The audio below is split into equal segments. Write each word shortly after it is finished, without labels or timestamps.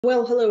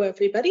Well, hello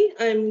everybody.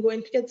 I'm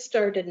going to get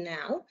started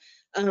now.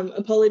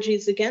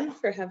 Apologies again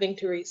for having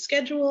to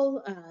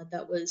reschedule.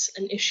 That was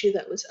an issue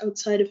that was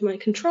outside of my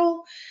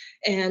control,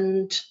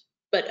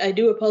 but I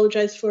do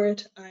apologize for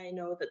it. I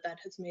know that that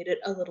has made it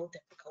a little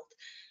difficult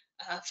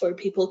for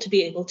people to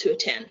be able to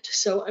attend.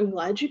 So I'm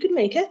glad you could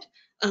make it.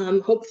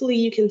 Hopefully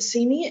you can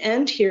see me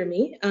and hear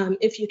me.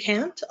 If you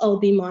can't,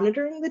 I'll be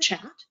monitoring the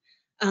chat,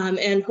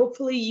 and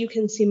hopefully you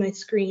can see my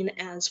screen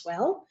as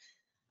well.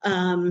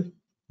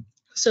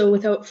 So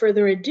without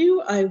further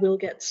ado, I will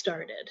get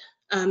started.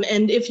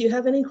 And if you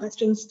have any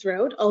questions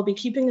throughout, I'll be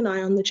keeping an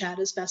eye on the chat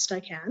as best I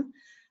can,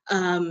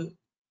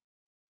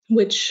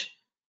 which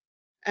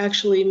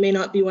actually may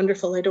not be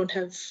wonderful. I don't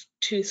have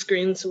two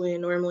screens the way I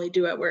normally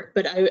do at work,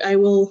 but I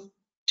will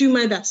do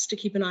my best to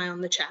keep an eye on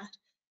the chat.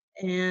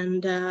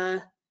 And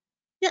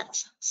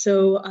yes,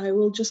 so I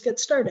will just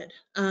get started.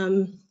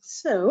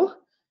 So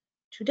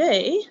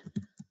today,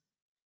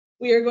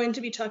 we are going to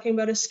be talking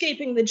about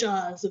escaping the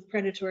jaws of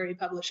predatory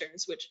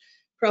publishers, which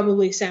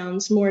probably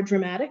sounds more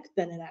dramatic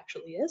than it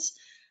actually is.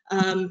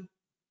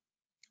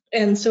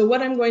 And so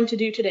what I'm going to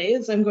do today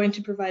is I'm going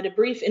to provide a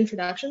brief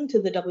introduction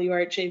to the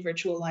WRHA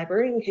Virtual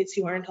Library in case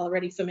you aren't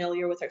already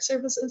familiar with our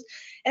services,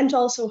 and to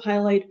also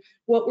highlight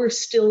what we're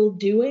still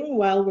doing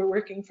while we're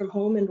working from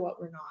home and what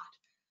we're not.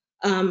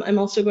 I'm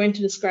also going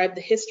to describe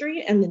the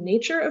history and the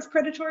nature of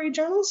predatory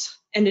journals.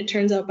 And it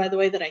turns out, by the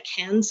way, that I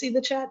can see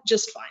the chat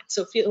just fine.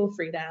 So feel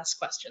free to ask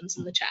questions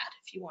in the chat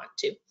if you want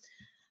to.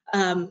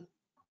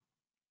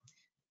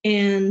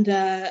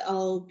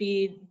 I'll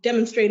be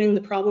demonstrating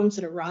the problems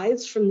that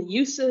arise from the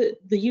use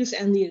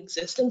and the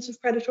existence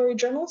of predatory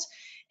journals.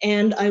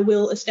 And I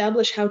will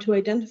establish how to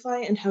identify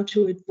and how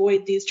to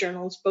avoid these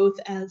journals, both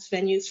as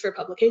venues for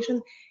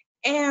publication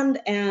and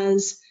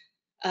as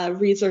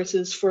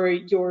resources for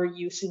your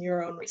use in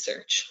your own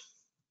research.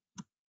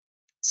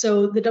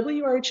 So the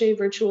WRHA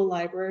Virtual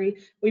Library,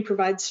 we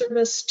provide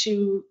service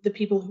to the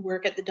people who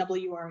work at the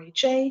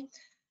WRHA,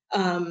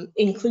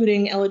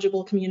 including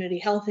eligible community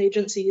health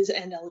agencies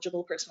and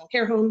eligible personal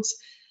care homes.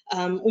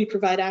 We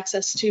provide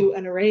access to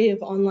an array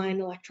of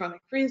online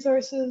electronic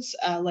resources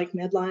like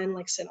Medline,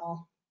 like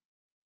CINAHL,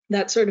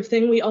 that sort of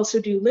thing. We also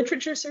do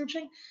literature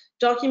searching,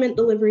 document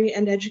delivery,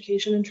 and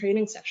education and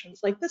training sessions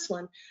like this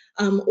one,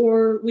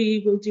 or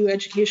we will do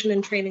education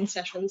and training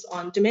sessions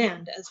on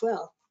demand as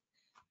well.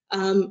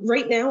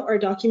 Right now, our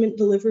document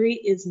delivery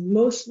is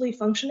mostly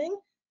functioning,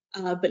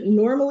 but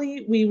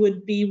normally we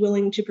would be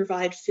willing to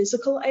provide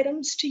physical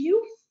items to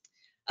you.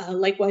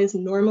 Likewise,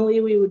 normally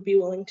we would be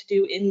willing to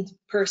do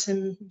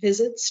in-person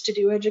visits to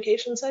do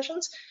education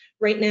sessions.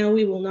 Right now,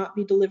 we will not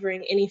be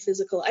delivering any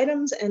physical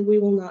items, and we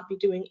will not be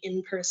doing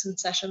in-person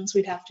sessions.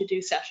 We'd have to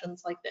do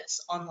sessions like this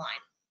online.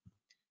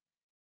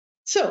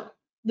 So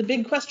the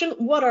big question,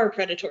 what are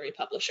predatory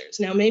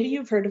publishers? Now, maybe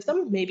you've heard of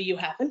them, maybe you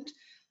haven't.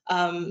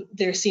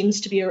 There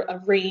seems to be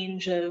a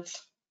range of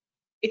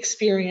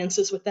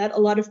experiences with that. A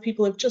lot of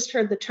people have just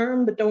heard the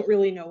term, but don't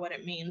really know what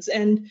it means.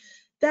 And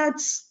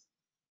that's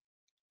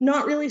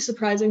not really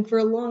surprising. For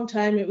a long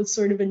time, it was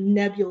sort of a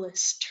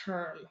nebulous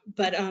term.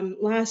 But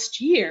last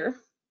year,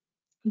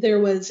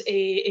 there was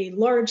a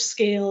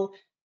large-scale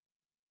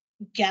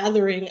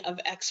gathering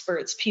of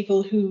experts,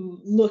 people who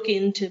look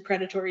into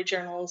predatory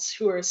journals,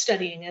 who are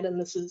studying it,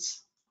 and this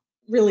is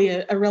really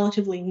a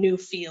relatively new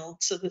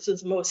field, so this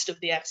is most of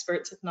the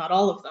experts, if not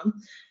all of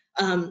them,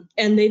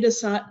 and they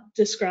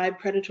describe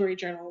predatory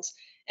journals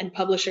and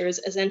publishers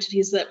as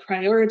entities that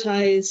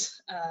prioritize,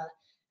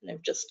 and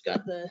I've just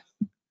got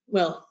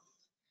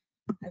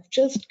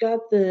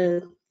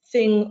the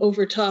thing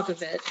over top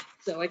of it,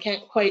 so I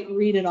can't quite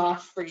read it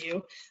off for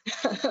you.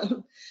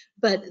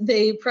 But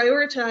they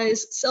prioritize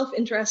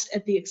self-interest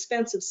at the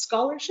expense of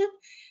scholarship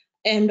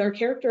and are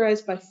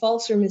characterized by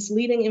false or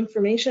misleading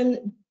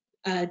information,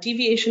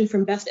 deviation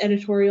from best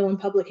editorial and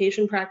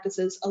publication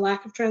practices, a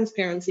lack of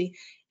transparency,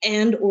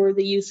 and or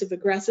the use of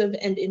aggressive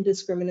and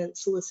indiscriminate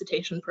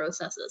solicitation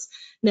processes.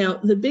 Now,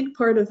 the big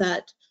part of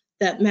that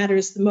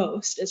matters the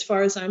most, as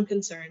far as I'm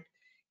concerned,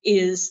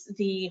 is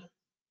the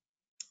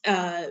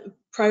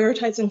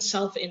prioritizing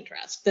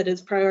self-interest, that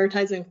is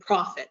prioritizing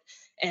profit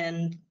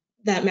and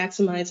that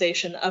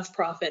maximization of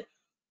profit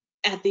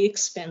at the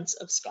expense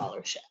of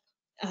scholarship.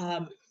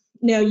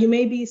 Now, you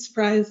may be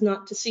surprised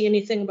not to see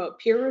anything about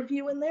peer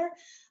review in there.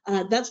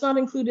 That's not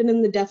included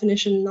in the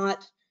definition,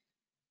 not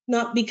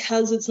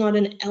because it's not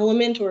an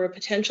element or a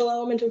potential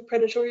element of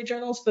predatory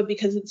journals, but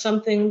because it's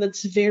something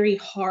that's very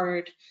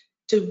hard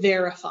to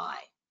verify.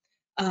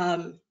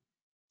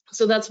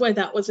 So that's why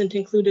that wasn't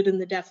included in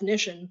the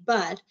definition.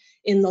 But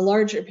in the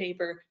larger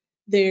paper,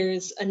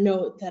 there's a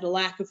note that a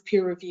lack of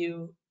peer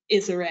review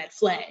is a red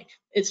flag.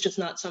 It's just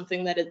not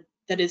something that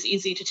is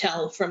easy to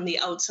tell from the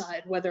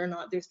outside whether or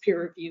not there's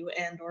peer review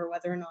and or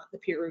whether or not the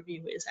peer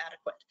review is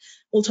adequate.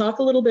 We'll talk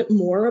a little bit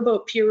more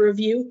about peer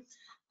review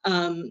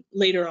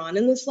later on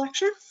in this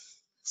lecture,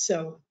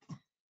 so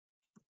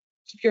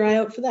keep your eye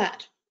out for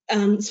that.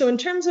 So in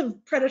terms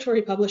of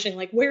predatory publishing,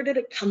 like where did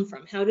it come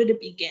from? How did it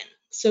begin?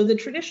 So the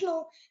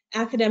traditional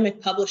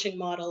academic publishing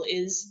model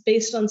is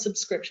based on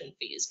subscription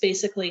fees.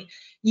 Basically,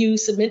 you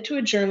submit to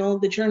a journal,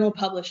 the journal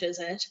publishes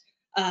it.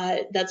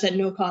 That's at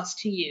no cost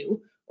to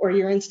you or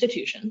your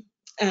institution.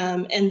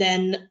 And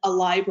then a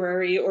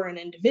library or an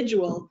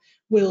individual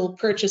will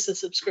purchase a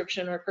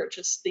subscription or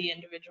purchase the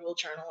individual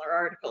journal or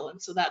article.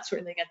 And so that's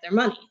where they get their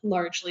money,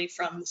 largely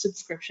from the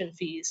subscription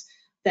fees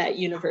that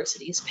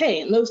universities pay.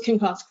 And those can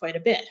cost quite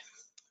a bit.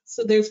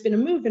 So there's been a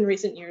move in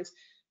recent years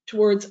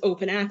towards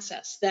open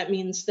access. That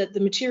means that the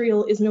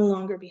material is no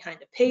longer behind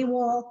a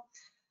paywall.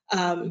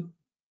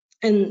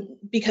 And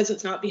because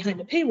it's not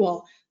behind a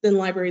paywall, then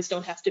libraries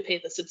don't have to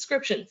pay the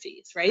subscription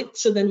fees, right?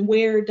 So then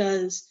where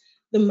does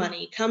the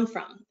money come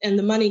from? And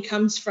the money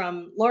comes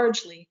from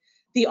largely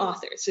the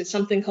authors. There's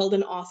something called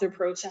an author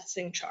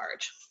processing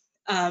charge.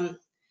 And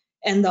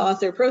the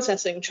author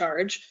processing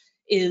charge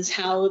is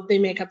how they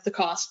make up the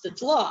cost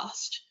that's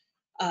lost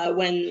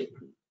when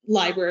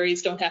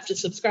libraries don't have to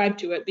subscribe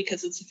to it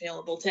because it's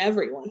available to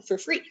everyone for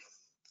free.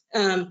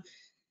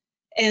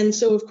 And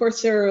so, of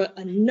course, there are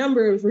a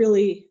number of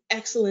really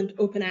excellent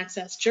open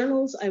access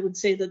journals. I would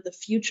say that the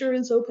future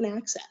is open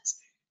access.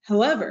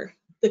 However,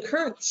 the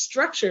current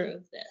structure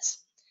of this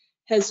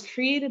has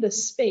created a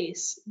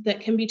space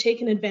that can be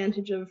taken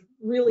advantage of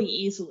really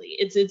easily.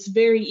 It's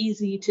very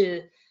easy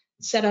to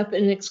set up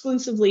an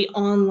exclusively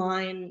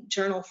online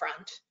journal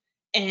front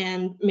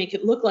and make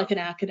it look like an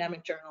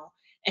academic journal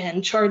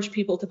and charge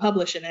people to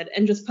publish in it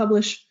and just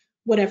publish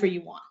whatever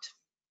you want.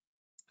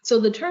 So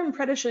the term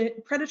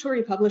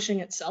predatory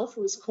publishing itself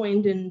was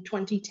coined in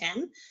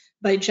 2010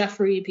 by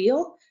Jeffrey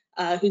Beal,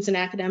 who's an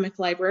academic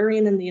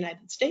librarian in the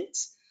United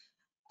States.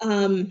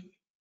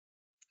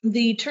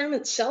 The term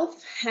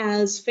itself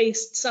has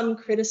faced some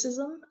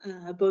criticism,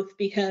 both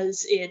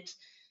because it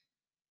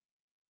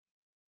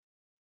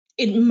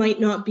might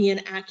not be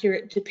an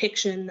accurate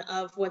depiction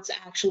of what's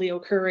actually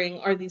occurring.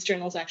 Are these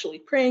journals actually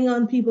preying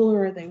on people,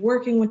 or are they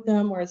working with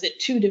them, or is it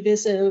too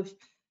divisive?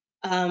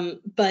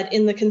 But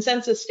in the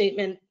consensus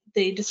statement,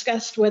 they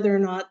discussed whether or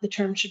not the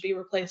term should be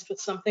replaced with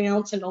something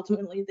else, and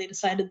ultimately they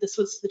decided this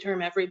was the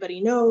term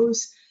everybody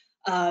knows.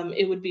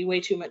 It would be way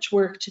too much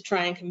work to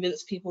try and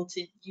convince people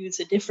to use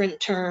a different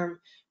term,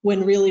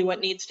 when really what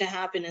needs to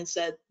happen is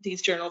that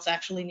these journals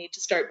actually need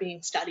to start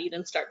being studied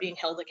and start being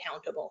held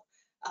accountable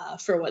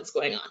for what's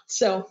going on.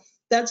 So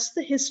that's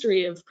the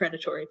history of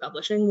predatory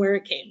publishing, where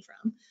it came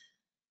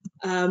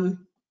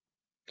from.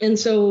 And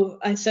so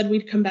I said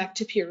we'd come back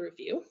to peer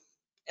review.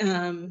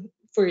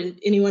 For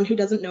anyone who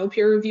doesn't know,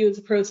 peer review is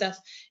a process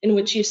in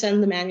which you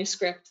send the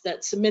manuscript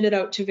that's submitted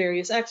out to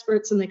various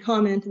experts, and they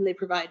comment and they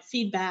provide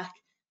feedback.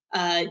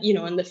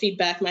 And the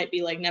feedback might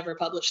be like, never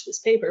publish this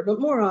paper, but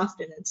more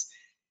often it's,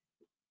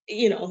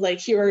 like,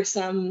 here are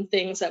some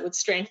things that would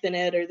strengthen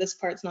it, or this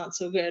part's not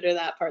so good, or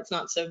that part's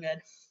not so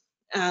good.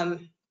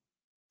 And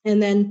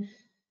then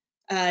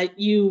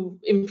you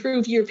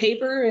improve your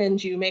paper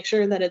and you make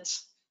sure that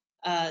it's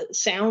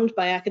sound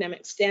by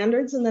academic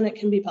standards, and then it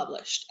can be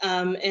published.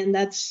 And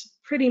that's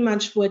pretty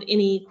much what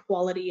any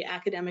quality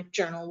academic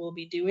journal will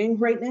be doing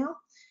right now,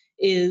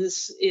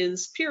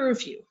 is peer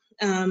review.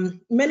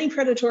 Many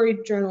predatory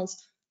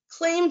journals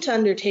claim to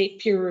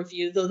undertake peer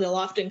review, though they'll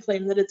often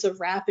claim that it's a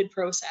rapid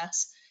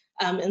process.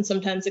 And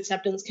sometimes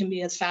acceptance can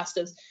be as fast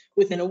as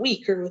within a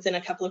week or within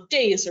a couple of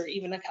days or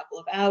even a couple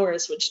of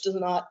hours, which does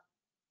not,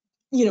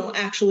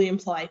 actually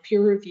imply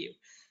peer review.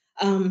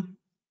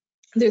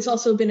 There's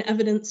also been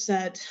evidence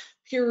that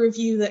peer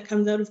review that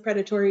comes out of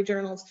predatory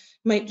journals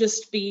might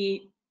just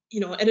be,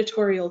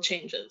 editorial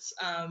changes,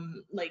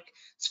 like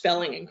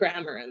spelling and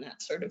grammar and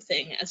that sort of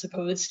thing, as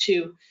opposed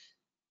to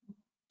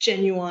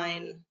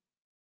genuine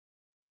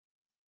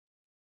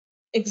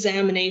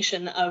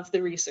examination of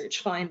the research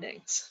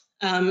findings.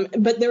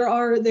 But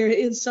there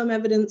is some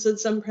evidence that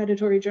some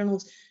predatory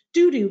journals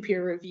do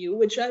peer review,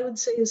 which I would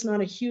say is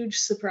not a huge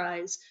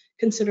surprise,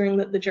 considering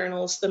that the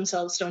journals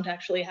themselves don't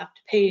actually have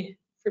to pay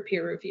for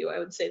peer review. I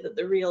would say that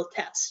the real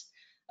test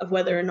of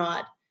whether or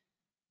not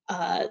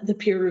the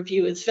peer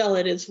review is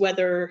valid is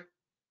whether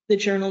the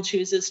journal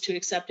chooses to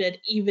accept it,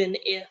 even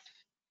if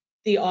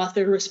the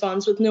author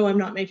responds with, no, I'm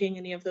not making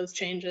any of those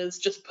changes,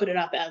 just put it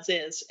up as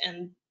is,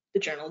 and the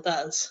journal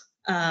does.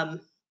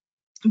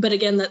 But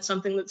again, that's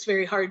something that's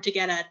very hard to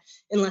get at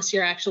unless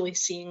you're actually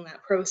seeing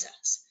that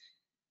process.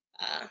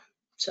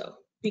 So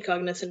be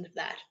cognizant of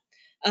that.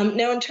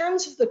 Now, in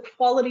terms of the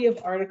quality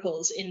of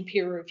articles in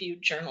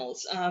peer-reviewed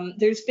journals,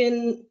 there's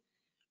been,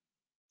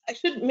 I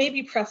should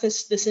maybe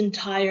preface this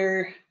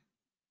entire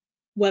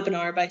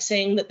webinar by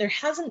saying that there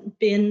hasn't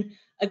been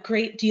a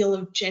great deal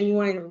of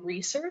genuine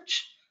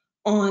research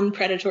on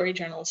predatory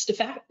journals,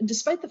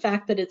 despite the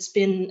fact that it's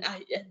been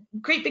a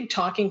great big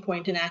talking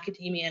point in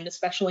academia and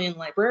especially in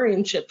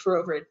librarianship for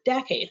over a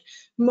decade.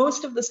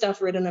 Most of the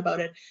stuff written about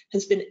it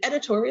has been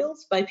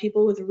editorials by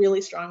people with really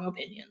strong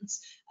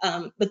opinions,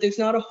 but there's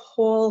not a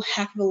whole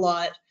heck of a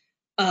lot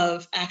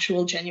of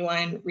actual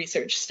genuine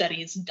research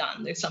studies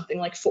done. There's something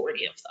like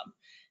 40 of them,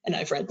 and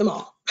I've read them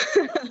all.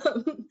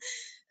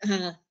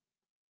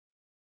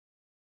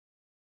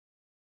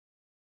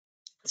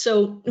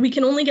 So we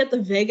can only get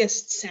the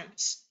vaguest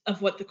sense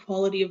of what the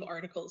quality of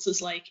articles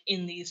is like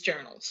in these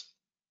journals.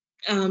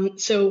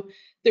 So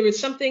there was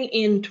something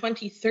in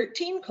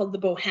 2013 called the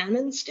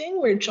Bohannon sting,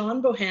 where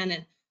John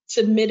Bohannon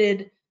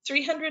submitted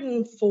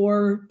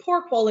 304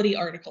 poor quality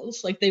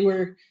articles. Like they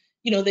were,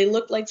 they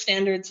looked like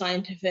standard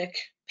scientific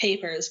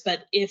papers,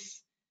 but if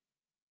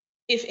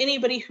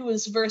anybody who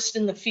was versed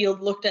in the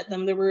field looked at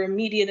them, there were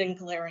immediate and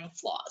glaring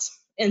flaws.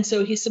 And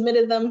so he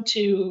submitted them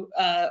to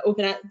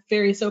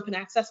various open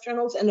access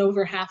journals, and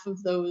over half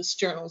of those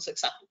journals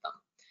accepted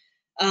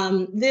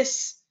them.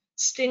 This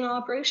sting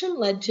operation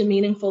led to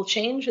meaningful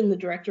change in the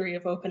Directory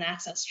of Open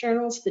Access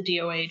Journals, the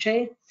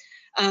DOAJ.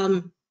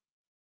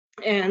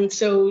 And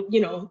so,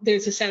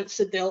 there's a sense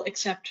that they'll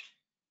accept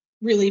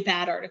really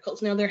bad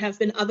articles. Now, there have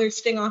been other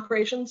sting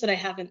operations that I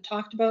haven't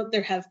talked about.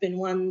 There have been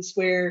ones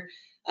where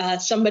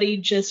somebody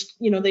just,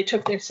 they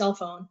took their cell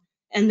phone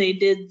and they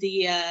did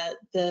the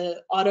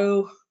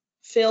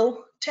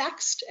autofill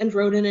text and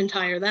wrote an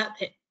entire that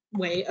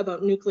way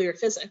about nuclear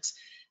physics.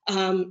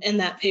 And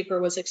that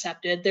paper was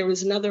accepted. There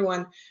was another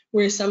one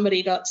where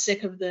somebody got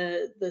sick of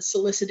the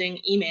soliciting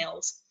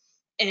emails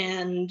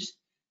and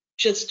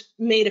just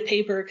made a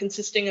paper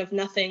consisting of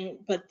nothing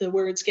but the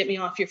words "get me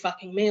off your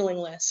fucking mailing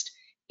list"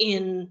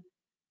 in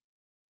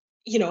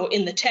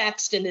the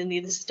text and in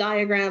these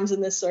diagrams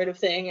and this sort of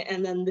thing.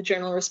 And then the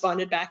journal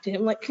responded back to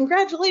him like,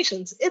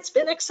 "Congratulations, it's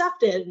been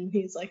accepted." And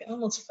he's like, "I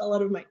almost fell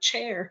out of my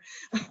chair,"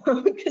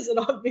 because it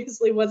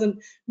obviously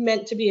wasn't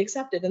meant to be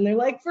accepted. And they're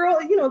like, "For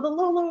the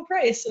low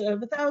price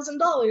of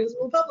 $1,000,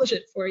 we'll publish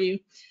it for you."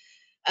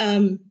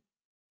 And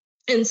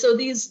so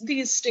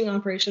these sting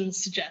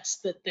operations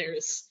suggest that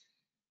there's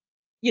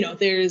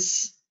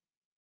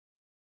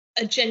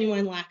a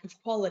genuine lack of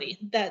quality.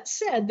 That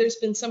said, there's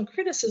been some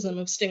criticism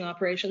of sting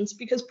operations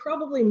because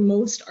probably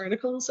most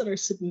articles that are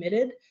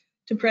submitted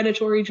to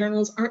predatory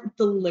journals aren't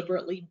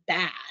deliberately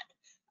bad,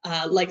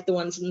 like the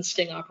ones in the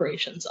sting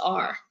operations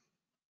are.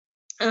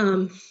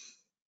 And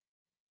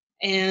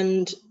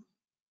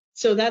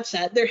so that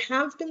said, there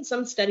have been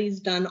some studies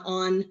done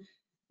on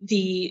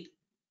the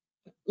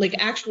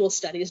actual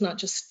studies, not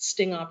just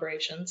sting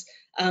operations,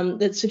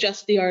 that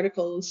suggest the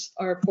articles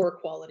are poor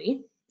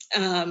quality.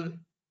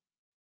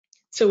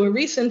 So a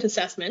recent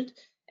assessment,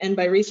 and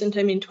by recent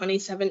I mean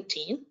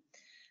 2017,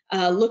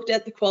 looked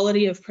at the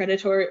quality of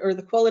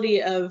the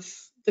quality of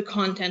the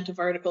content of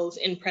articles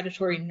in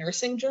predatory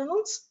nursing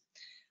journals.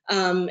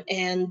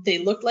 And they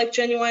looked like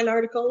genuine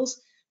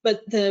articles,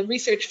 but the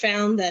research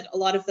found that a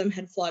lot of them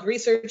had flawed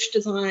research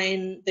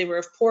design, they were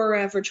of poor or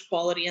average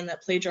quality, and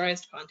that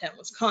plagiarized content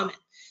was common.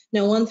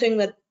 Now, one thing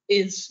that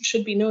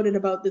should be noted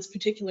about this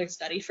particular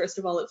study, first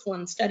of all, it's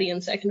one study,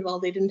 and second of all,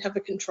 they didn't have a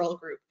control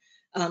group.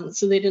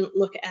 So they didn't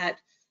look at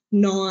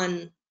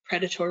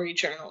non-predatory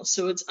journals.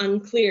 So it's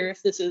unclear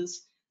if this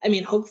is,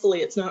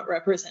 hopefully it's not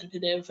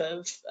representative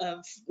of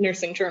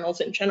nursing journals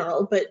in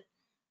general, but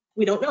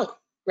we don't know,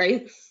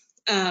 right?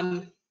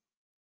 And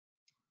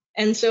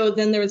so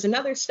then there was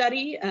another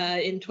study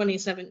in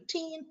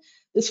 2017,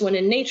 this one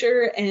in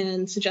Nature,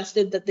 and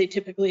suggested that they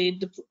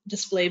typically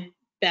display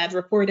bad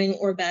reporting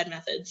or bad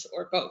methods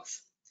or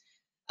both.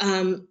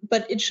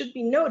 But it should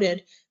be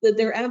noted that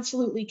there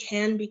absolutely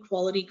can be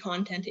quality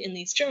content in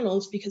these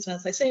journals because,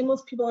 as I say,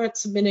 most people aren't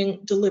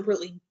submitting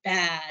deliberately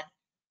bad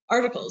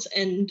articles,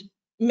 and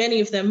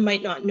many of them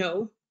might not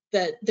know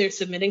that they're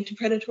submitting to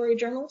predatory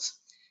journals.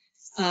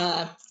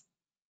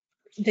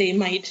 They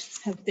might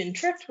have been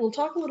tricked. We'll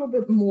talk a little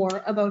bit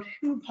more about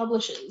who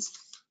publishes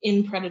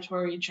in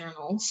predatory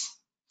journals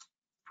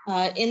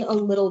in a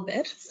little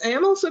bit. I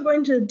am also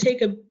going to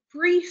take a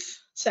brief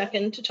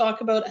second to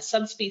talk about a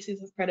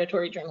subspecies of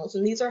predatory journals,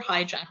 and these are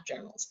hijack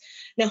journals.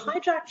 Now,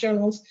 hijack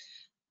journals,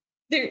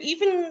 they're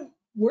even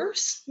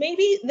worse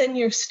maybe than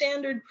your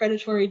standard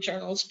predatory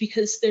journals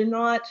because they're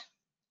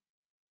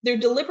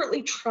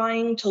deliberately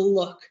trying to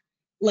look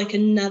like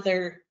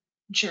another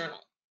journal.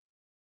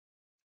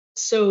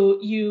 So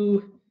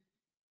you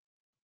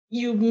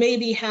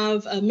maybe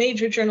have a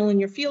major journal in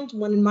your field.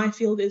 One in my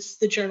field is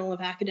the Journal of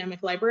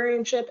Academic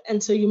Librarianship,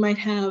 and so you might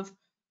have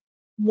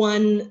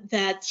one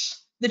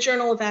that's the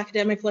Journal of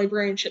Academic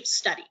Librarianship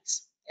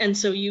Studies. And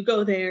so you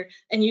go there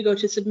and you go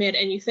to submit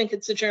and you think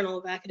it's the Journal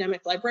of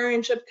Academic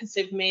Librarianship because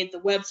they've made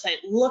the website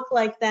look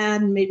like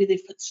that, and maybe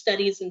they've put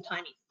studies in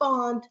tiny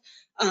font.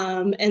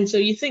 And so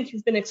you think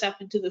you've been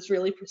accepted to this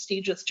really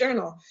prestigious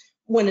journal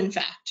when in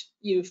fact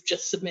you've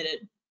just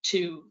submitted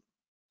to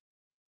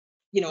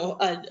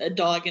a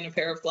dog in a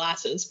pair of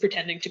glasses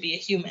pretending to be a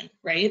human,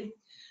 right?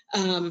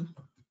 And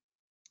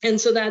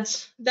so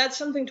that's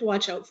something to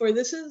watch out for.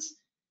 This is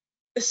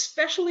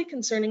especially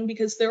concerning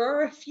because there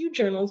are a few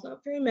journals,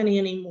 not very many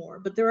anymore,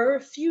 but there are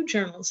a few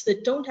journals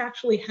that don't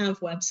actually have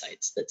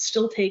websites, that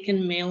still take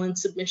in mail-in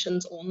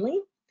submissions only.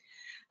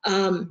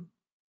 And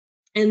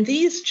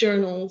these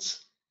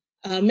journals,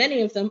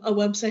 many of them, a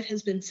website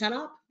has been set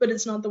up, but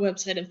it's not the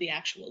website of the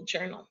actual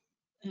journal.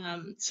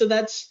 So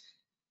that's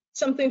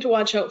something to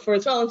watch out for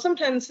as well. And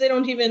sometimes they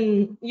don't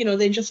even,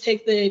 they just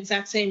take the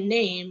exact same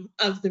name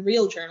of the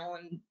real journal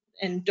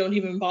and don't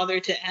even bother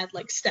to add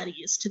like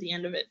studies to the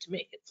end of it to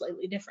make it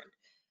slightly different.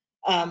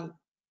 And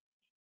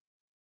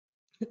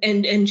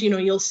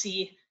you'll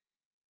see,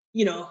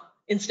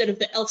 instead of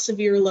the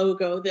Elsevier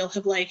logo, they'll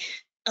have like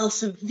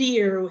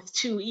Elsevier with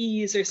 2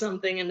 E's or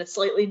something and a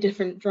slightly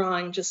different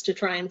drawing, just to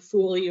try and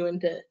fool you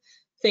into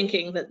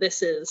thinking that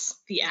this is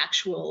the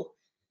actual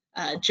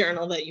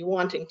journal that you're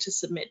wanting to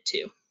submit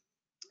to.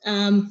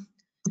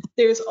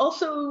 There's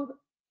also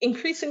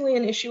increasingly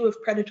an issue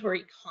of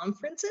predatory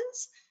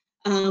conferences,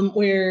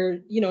 where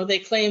they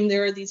claim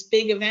there are these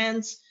big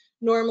events.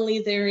 Normally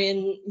they're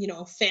in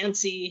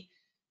fancy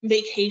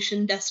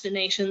vacation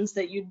destinations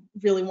that you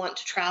really want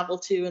to travel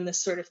to and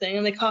this sort of thing,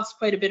 and they cost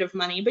quite a bit of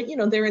money, but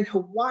they're in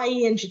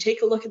Hawaii, and you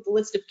take a look at the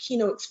list of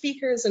keynote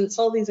speakers and it's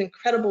all these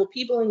incredible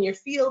people in your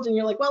field, and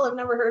you're like, well, I've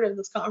never heard of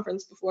this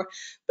conference before,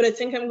 but I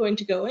think I'm going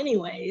to go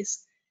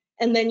anyways.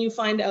 And then you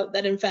find out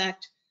that in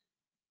fact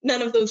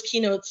none of those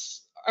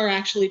keynotes are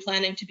actually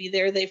planning to be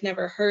there. They've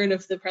never heard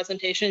of the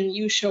presentation.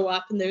 You show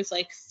up and there's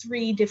like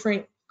 3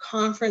 different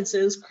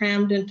conferences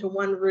crammed into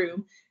one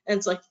room, and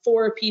it's like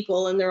 4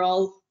 people and they're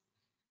all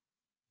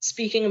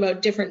speaking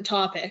about different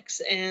topics.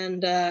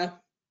 And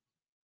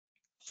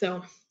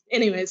so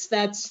anyways,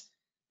 that's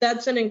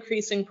an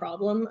increasing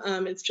problem.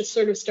 It's just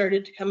sort of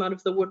started to come out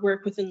of the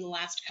woodwork within the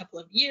last couple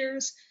of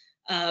years,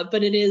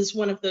 but it is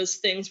one of those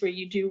things where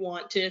you do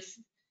want to,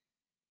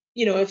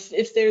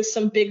 if there's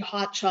some big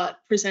hotshot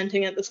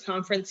presenting at this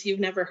conference you've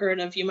never heard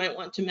of, you might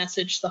want to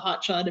message the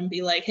hotshot and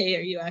be like, hey,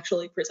 are you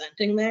actually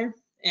presenting there?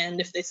 And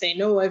if they say,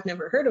 no, I've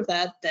never heard of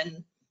that,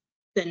 then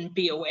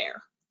be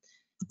aware.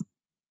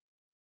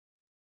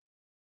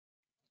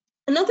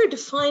 Another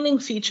defining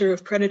feature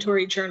of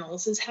predatory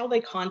journals is how they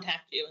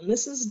contact you, and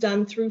this is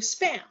done through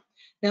spam.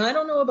 Now, I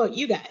don't know about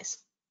you guys,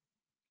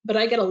 but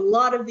I get a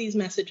lot of these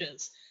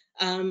messages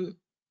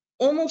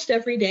almost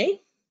every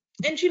day,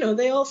 and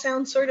they all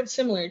sound sort of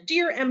similar.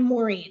 Dear M.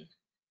 Maureen,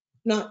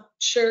 not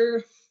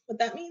sure what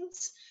that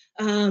means.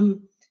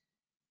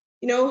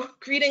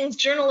 Greetings,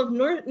 Journal of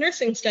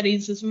Nursing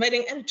Studies is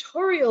inviting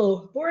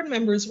editorial board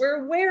members.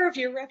 We're aware of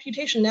your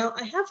reputation. Now,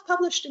 I have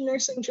published in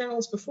nursing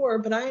journals before,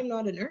 but I am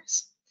not a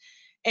nurse,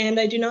 and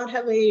I do not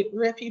have a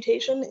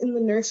reputation in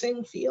the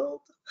nursing field.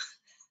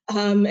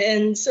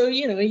 And so,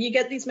 you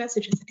get these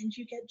messages and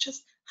you get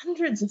just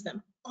hundreds of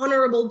them.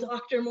 Honorable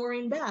Dr.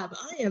 Maureen Babb,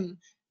 I am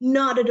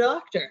not a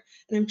doctor.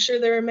 And I'm sure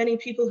there are many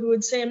people who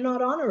would say I'm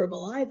not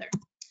honorable either.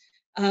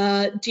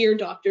 Dear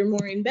Dr.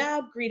 Maureen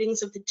Babb,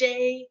 greetings of the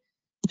day.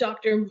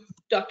 Dr.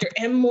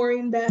 M.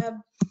 Maureen Babb.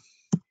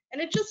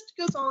 And it just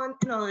goes on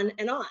and on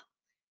and on.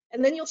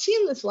 And then you'll see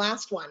in this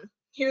last one,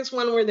 here's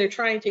one where they're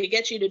trying to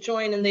get you to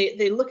join, and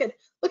they look at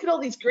all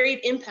these great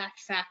impact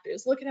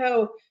factors. Look at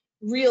how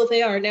real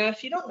they are. Now,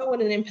 if you don't know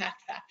what an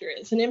impact factor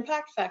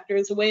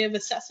is a way of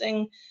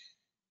assessing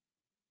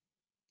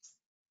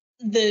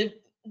the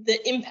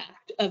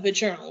impact of a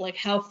journal, like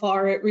how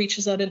far it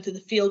reaches out into the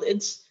field.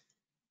 It's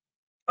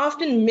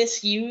often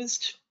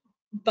misused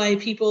by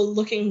people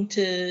looking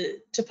to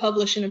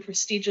publish in a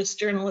prestigious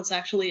journal. It's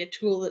actually a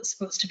tool that's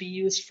supposed to be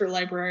used for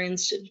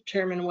librarians to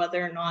determine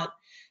whether or not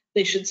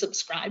they should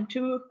subscribe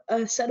to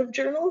a set of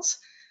journals.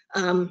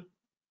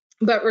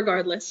 But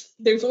regardless,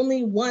 there's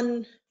only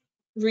one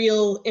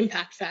real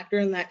impact factor,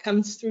 and that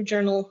comes through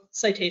journal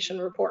citation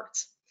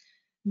reports.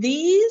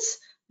 These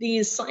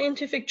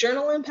scientific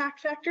journal impact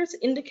factors,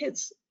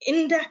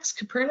 index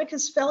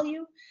Copernicus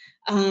value,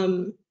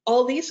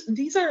 all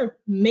these are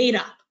made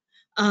up.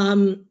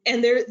 And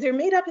they're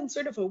made up in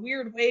sort of a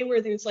weird way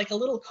where there's like a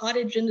little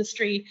cottage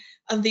industry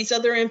of these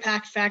other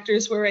impact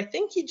factors where I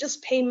think you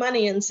just pay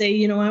money and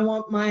say, I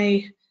want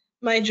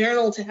my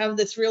journal to have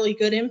this really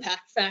good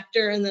impact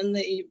factor, and then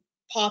they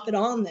pop it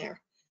on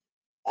there.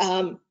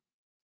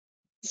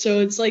 So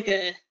it's like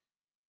a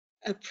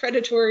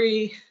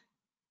predatory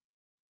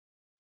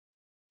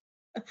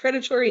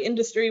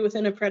industry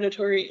within a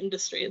predatory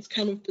industry. It's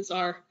kind of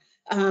bizarre.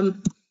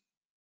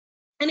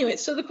 Anyway,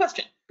 so the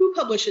question, who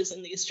publishes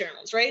in these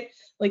journals, right?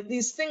 Like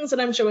these things that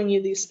I'm showing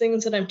you, these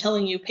things that I'm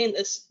telling you paint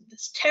this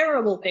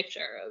terrible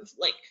picture of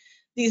like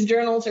these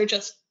journals are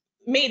just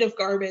made of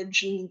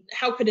garbage and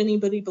how could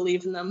anybody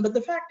believe in them? But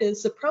the fact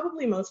is that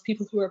probably most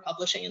people who are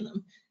publishing in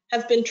them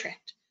have been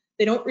tricked.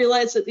 They don't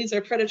realize that these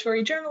are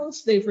predatory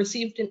journals. They've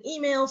received an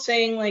email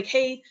saying like,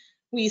 hey,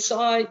 we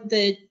saw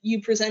that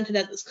you presented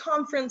at this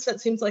conference.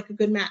 That seems like a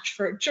good match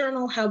for a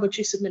journal. How about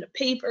you submit a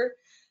paper?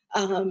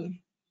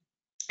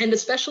 And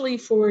especially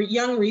for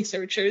young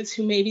researchers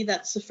who maybe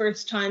that's the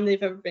first time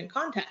they've ever been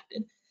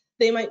contacted,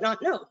 they might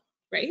not know,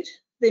 right?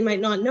 They might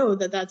not know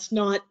that that's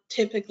not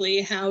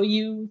typically how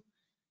you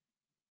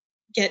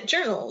get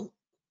journal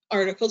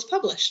articles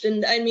published.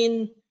 And I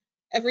mean,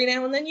 every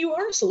now and then you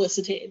are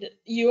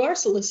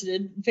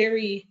solicited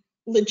very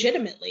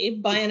legitimately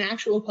by an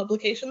actual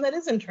publication that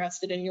is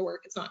interested in your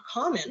work. It's not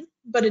common,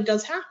 but it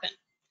does happen.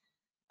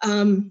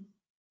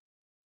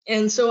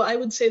 And so I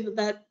would say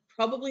that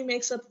probably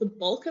makes up the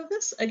bulk of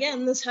this.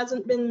 Again, this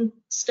hasn't been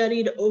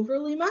studied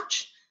overly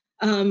much,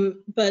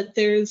 but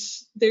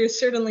there's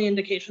certainly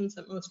indications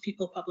that most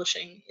people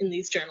publishing in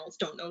these journals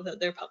don't know that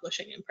they're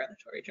publishing in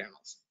predatory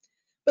journals.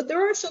 But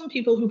there are some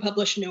people who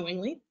publish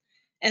knowingly,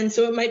 And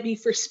so it might be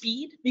for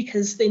speed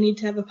because they need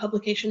to have a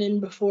publication in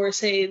before,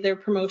 say, their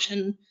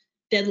promotion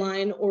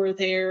deadline or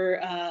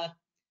their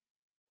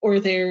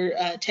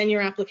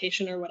tenure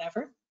application or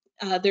whatever.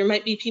 There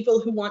might be people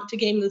who want to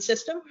game the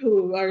system,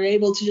 who are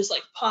able to just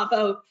like pop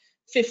out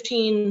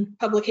 15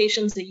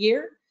 publications a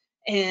year.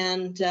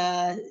 And,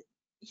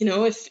 you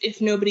know,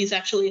 if nobody's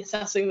actually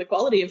assessing the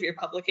quality of your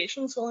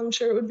publications, well, I'm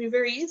sure it would be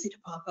very easy to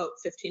pop out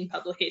 15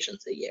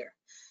 publications a year.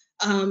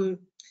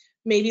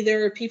 Maybe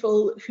there are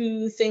people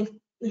who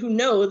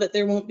know that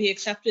their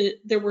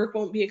work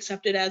won't be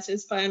accepted as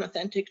is by an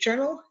authentic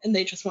journal, and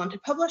they just want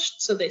it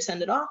published, so they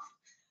send it off.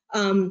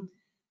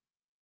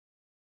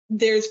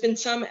 There's been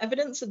some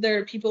evidence that there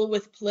are people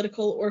with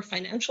political or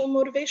financial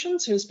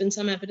motivations. There's been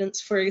some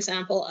evidence, for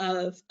example,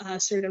 of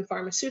certain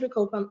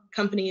pharmaceutical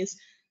companies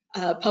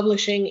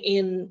publishing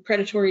in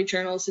predatory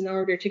journals in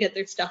order to get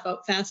their stuff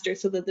out faster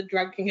so that the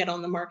drug can get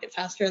on the market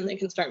faster and they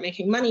can start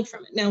making money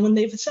from it. Now, when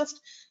they've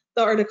assessed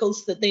the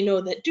articles that they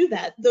know that do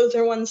that, those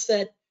are ones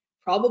that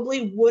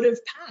probably would have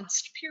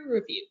passed peer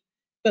review.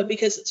 But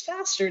because it's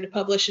faster to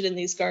publish it in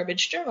these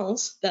garbage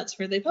journals, that's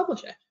where they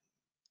publish it.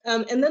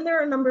 And then there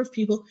are a number of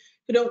people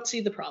who don't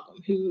see the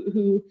problem,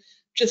 who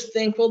just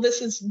think, well,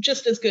 this is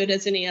just as good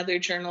as any other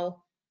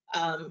journal.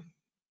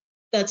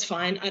 That's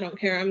fine. I don't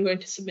care. I'm going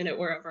to submit it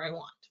wherever I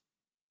want.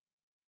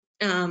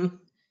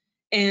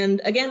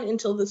 And again,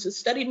 until this is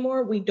studied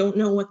more, we don't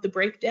know what the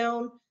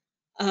breakdown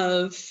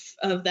of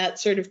that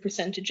sort of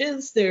percentage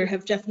is. There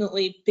have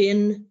definitely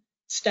been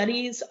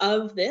studies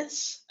of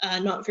this,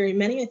 not very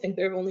many. I think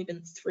there have only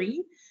been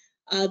 3.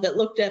 That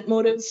looked at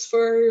motives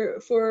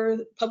for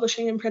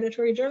publishing in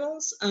predatory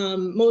journals.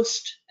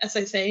 Most, as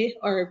I say,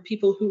 are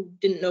people who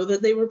didn't know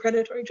that they were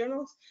predatory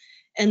journals.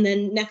 And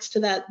then next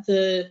to that,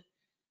 the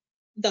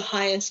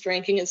highest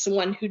ranking is the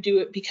one who do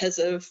it because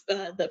of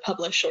the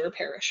publish or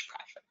perish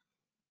pressure.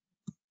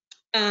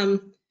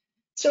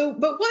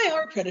 But why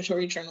are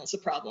predatory journals a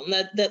problem?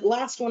 That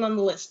last one on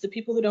the list, the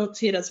people who don't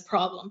see it as a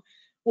problem.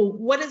 Well,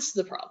 what is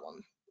the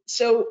problem?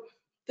 So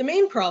the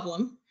main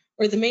problem,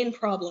 or the main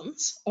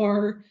problems,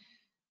 are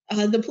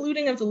the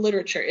polluting of the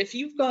literature. If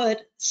you've got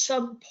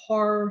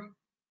subpar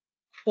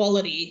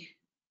quality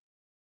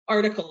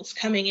articles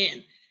coming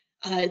in,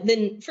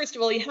 then first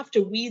of all, you have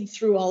to weed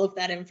through all of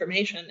that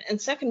information.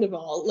 And second of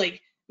all,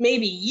 like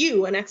maybe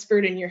you, an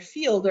expert in your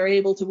field, are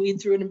able to weed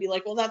through it and be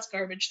like, well, that's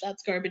garbage,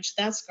 that's garbage,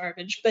 that's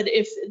garbage. But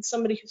if it's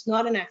somebody who's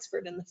not an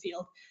expert in the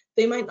field,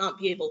 they might not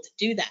be able to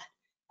do that.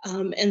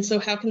 And so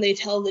how can they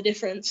tell the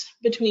difference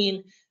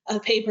between a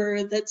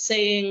paper that's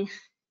saying,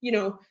 you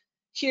know,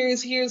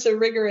 here's a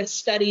rigorous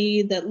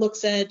study that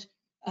looks at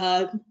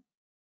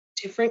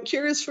different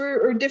cures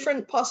or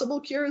different possible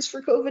cures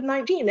for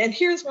COVID-19, and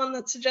here's one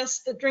that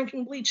suggests that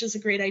drinking bleach is a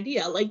great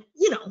idea. Like,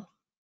 you know.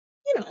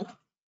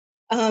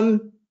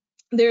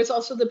 There's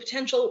also the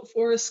potential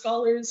for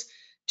scholars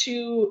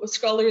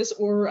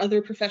or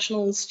other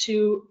professionals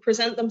to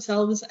present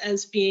themselves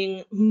as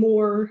being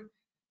more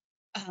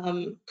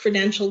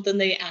credentialed than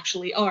they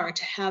actually are,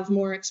 to have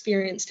more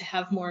experience, to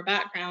have more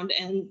background,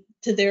 and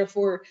to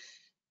therefore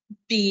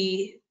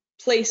be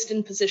placed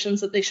in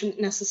positions that they shouldn't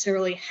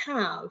necessarily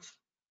have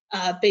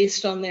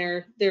based on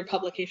their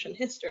publication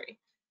history.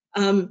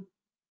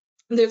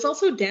 There's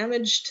also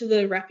damage to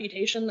the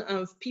reputation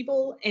of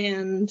people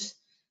and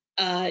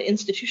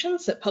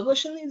institutions that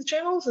publish in these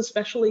journals.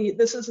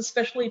 This is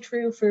especially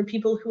true for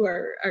people who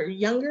are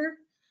younger,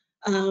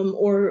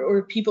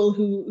 or people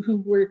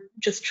who were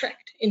just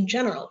tricked in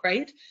general,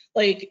 right?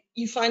 Like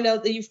you find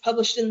out that you've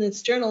published in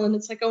this journal and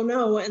it's like, oh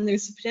no, and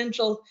there's the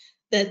potential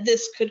that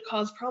this could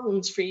cause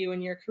problems for you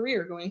in your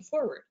career going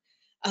forward.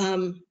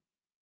 And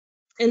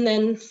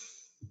then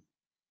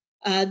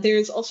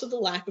there's also the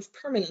lack of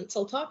permanence.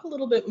 I'll talk a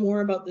little bit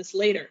more about this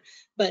later,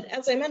 but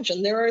as I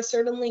mentioned, there are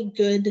certainly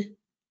good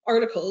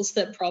articles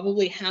that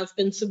probably have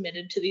been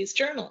submitted to these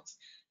journals.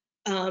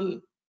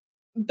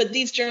 But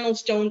these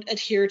journals don't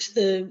adhere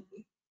to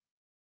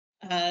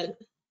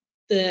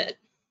the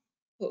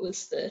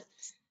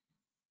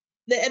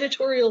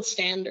editorial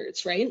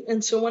standards, right?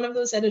 And so one of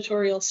those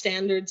editorial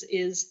standards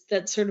is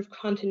that sort of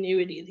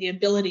continuity, the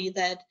ability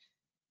that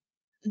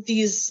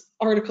these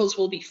articles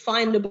will be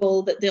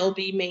findable, that they'll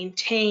be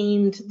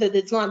maintained, that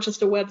it's not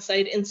just a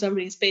website in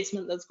somebody's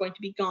basement that's going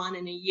to be gone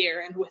in a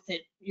year and with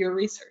it your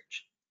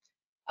research.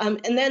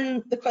 And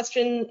then the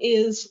question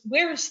is,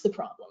 where's the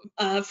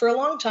problem? For a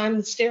long time,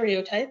 the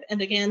stereotype,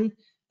 and again,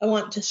 I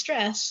want to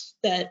stress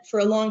that for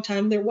a long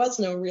time, there was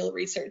no real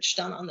research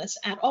done on this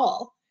at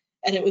all,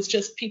 and it was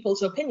just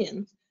people's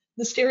opinions.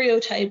 The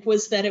stereotype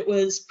was that it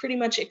was pretty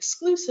much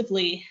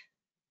exclusively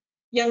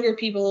younger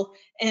people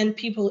and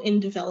people in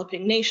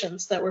developing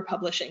nations that were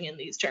publishing in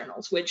these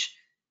journals, which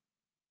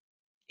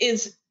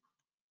is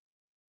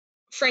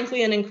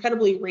frankly an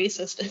incredibly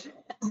racist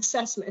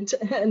assessment.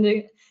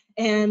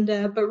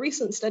 But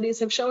recent studies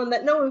have shown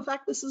that no, in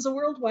fact, this is a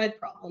worldwide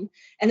problem,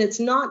 and it's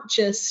not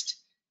just,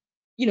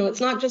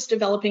 it's not just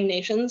developing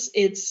nations,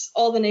 it's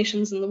all the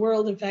nations in the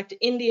world. In fact,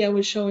 India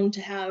was shown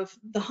to have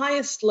the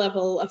highest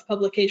level of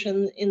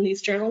publication in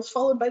these journals,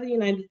 followed by the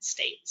United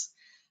States.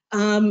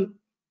 And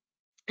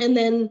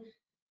then,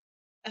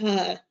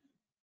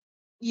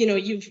 you know,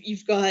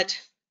 you've got,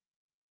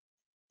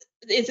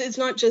 it's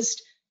not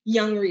just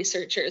young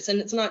researchers, and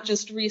it's not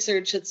just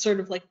research at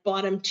sort of like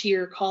bottom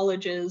tier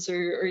colleges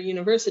or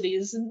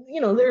universities.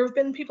 You know, there have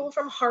been people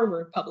from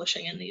Harvard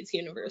publishing in these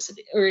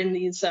universities or in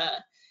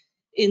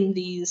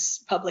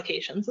these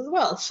publications as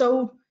well.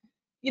 So,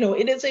 you know,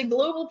 it is a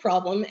global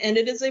problem, and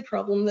it is a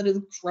problem that is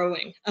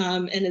growing.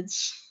 And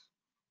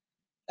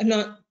I'm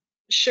not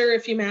sure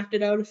if you mapped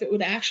it out if it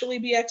would actually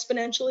be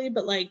exponentially,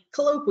 but like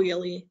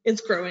colloquially,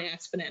 it's growing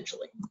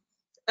exponentially.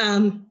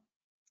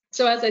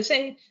 So as I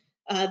say,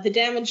 the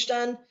damage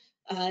done,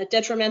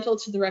 detrimental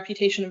to the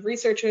reputation of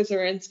researchers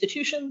or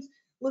institutions.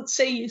 Let's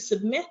say you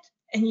submit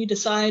and you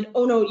decide,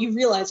 oh no, you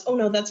realize, oh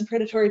no, that's a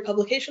predatory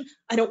publication.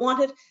 I don't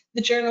want it.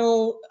 The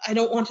journal, I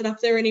don't want it up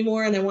there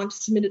anymore, and I want to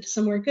submit it to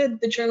somewhere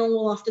good. The journal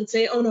will often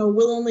say, oh no,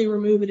 we'll only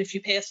remove it if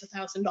you pay us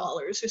 $1,000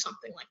 or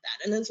something like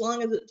that. And as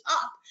long as it's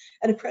up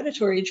at a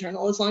predatory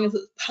journal, as long as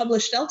it's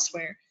published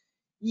elsewhere,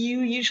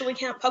 you usually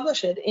can't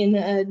publish it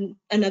in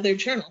another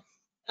journal.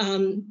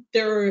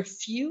 There are a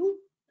few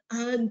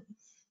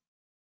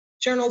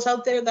journals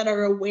out there that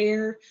are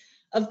aware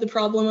of the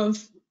problem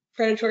of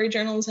predatory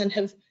journals and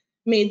have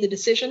made the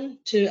decision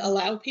to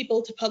allow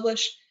people to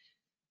publish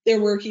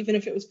their work even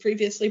if it was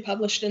previously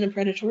published in a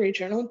predatory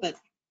journal, but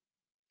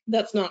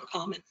that's not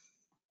common.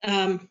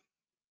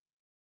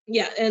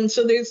 Yeah, and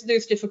so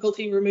there's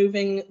difficulty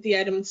removing the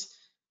items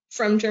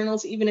from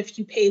journals, even if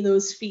you pay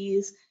those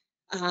fees,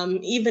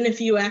 even if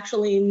you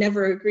actually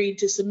never agreed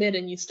to submit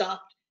and you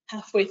stopped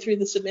halfway through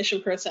the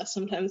submission process.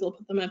 Sometimes they'll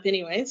put them up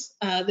anyways.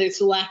 There's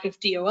the lack of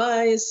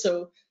DOIs,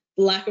 so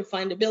the lack of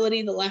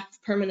findability, the lack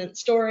of permanent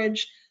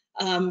storage.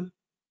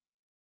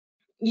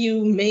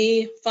 You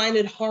may find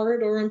it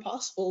hard or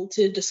impossible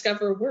to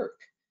discover work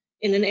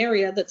in an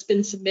area that's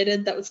been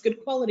submitted that was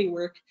good quality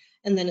work,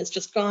 and then it's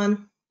just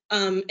gone.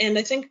 And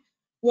I think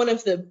one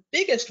of the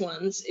biggest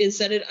ones is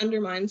that it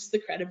undermines the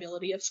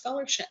credibility of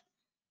scholarship.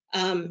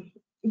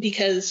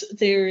 Because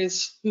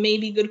there's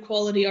maybe good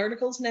quality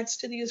articles next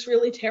to these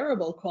really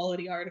terrible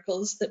quality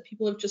articles that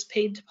people have just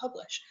paid to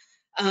publish.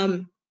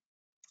 And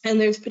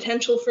there's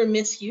potential for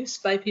misuse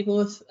by people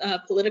with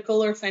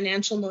political or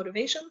financial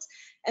motivations.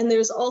 And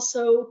there's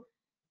also,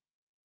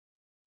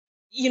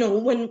 you know,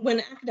 when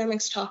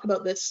academics talk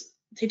about this,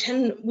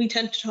 we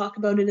tend to talk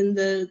about it in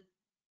the,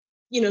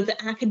 you know,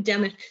 the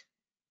academic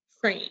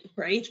frame,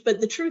 right? But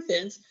the truth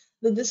is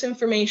that this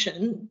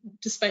information,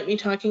 despite me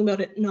talking about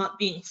it not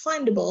being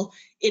findable,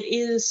 it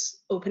is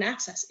open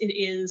access. It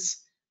is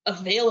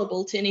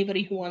available to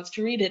anybody who wants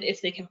to read it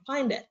if they can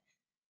find it.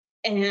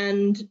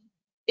 And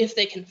if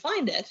they can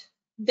find it,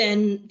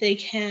 then they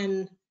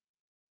can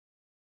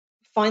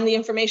find the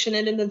information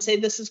in it and say,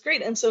 this is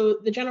great. And so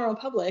the general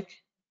public,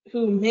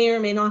 who may or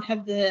may not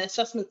have the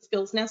assessment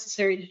skills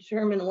necessary to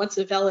determine what's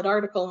a valid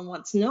article and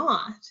what's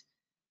not,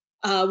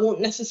 won't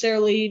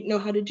necessarily know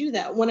how to do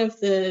that. One of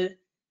the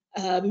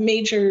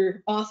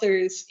major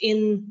authors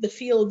in the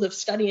field of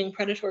studying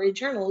predatory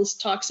journals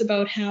talks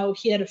about how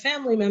he had a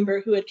family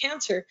member who had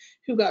cancer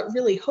who got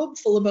really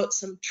hopeful about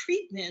some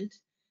treatment,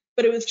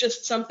 but it was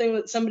just something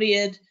that somebody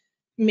had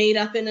made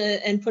up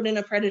and put in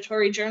a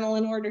predatory journal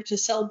in order to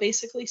sell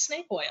basically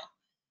snake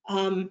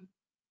oil.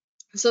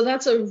 So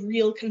that's a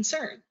real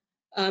concern,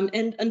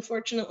 and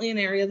unfortunately an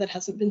area that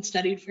hasn't been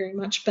studied very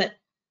much, but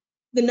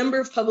the number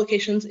of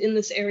publications in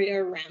this area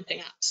are ramping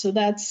up. So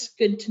that's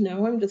good to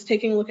know. I'm just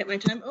taking a look at my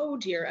time. Oh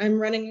dear, I'm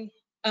running.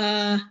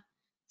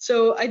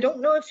 So I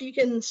don't know if you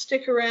can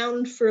stick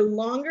around for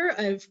longer.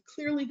 I've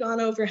clearly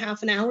gone over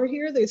half an hour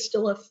here. There's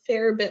still a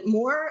fair bit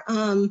more.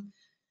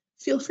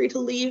 Feel free to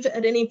leave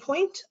at any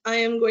point. I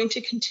am going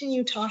to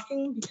continue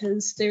talking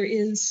because there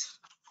is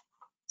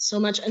so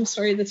much. I'm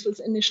sorry, this was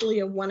initially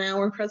a 1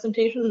 hour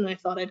presentation and I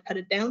thought I'd cut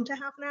it down to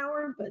half an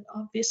hour, but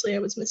obviously I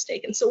was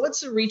mistaken. So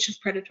what's the reach of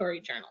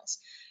predatory journals?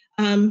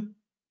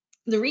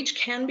 The reach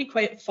can be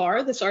quite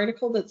far. This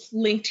article that's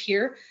linked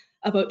here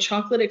about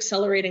chocolate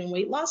accelerating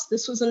weight loss,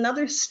 this was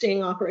another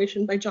sting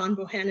operation by John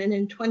Bohannon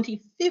in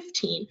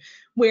 2015,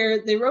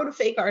 where they wrote a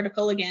fake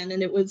article again,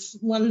 and it was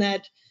one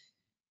that,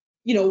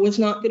 you know, was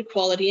not good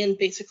quality, and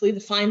basically the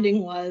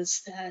finding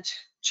was that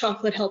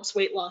chocolate helps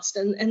weight loss,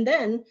 and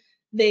then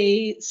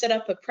they set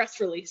up a press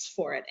release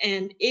for it,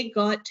 and it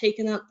got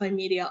taken up by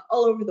media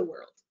all over the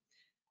world.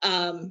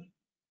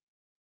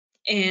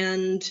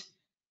 And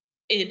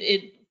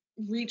it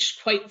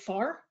reached quite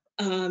far.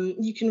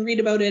 You can read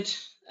about it.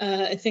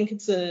 I think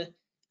it's a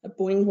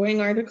Boing Boing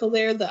article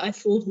there that I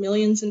fooled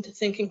millions into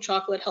thinking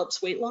chocolate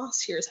helps weight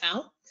loss. Here's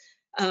how.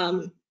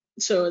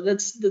 So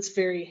that's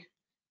very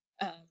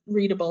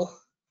readable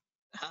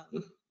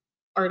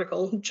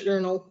article,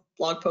 journal,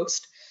 blog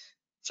post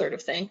sort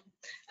of thing.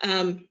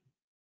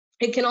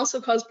 It can also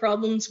cause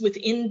problems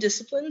within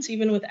disciplines,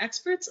 even with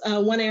experts.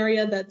 One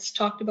area that's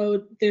talked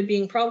about there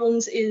being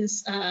problems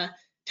is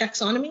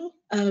taxonomy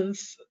of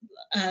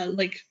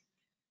like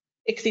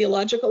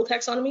ichthyological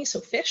taxonomy, so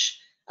fish.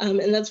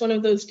 And that's one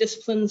of those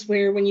disciplines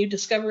where when you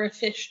discover a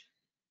fish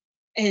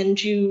and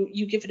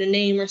you give it a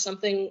name or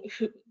something,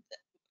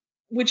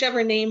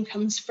 whichever name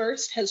comes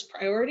first has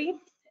priority.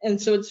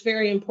 And so it's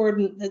very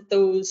important that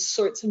those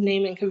sorts of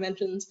naming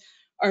conventions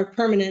are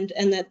permanent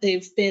and that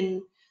they've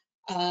been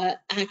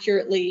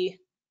accurately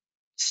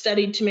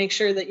studied to make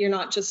sure that you're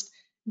not just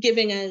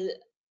giving a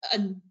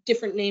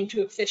different name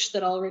to a fish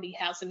that already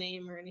has a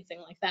name or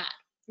anything like that,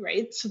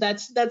 right? So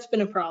that's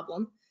been a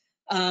problem.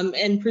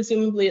 And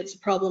presumably it's a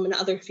problem in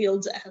other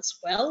fields as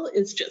well.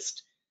 It's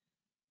just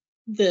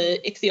the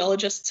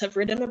ichthyologists have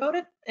written about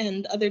it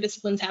and other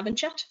disciplines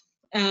haven't yet.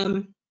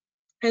 And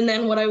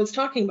then what I was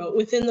talking about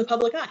within the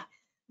public eye,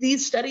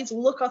 these studies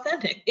look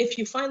authentic. If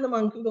you find them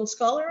on Google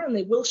Scholar, and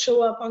they will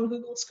show up on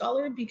Google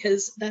Scholar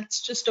because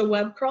that's just a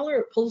web crawler,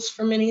 it pulls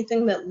from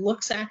anything that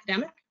looks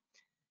academic.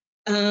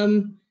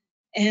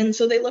 And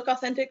so they look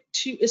authentic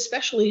to,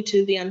 especially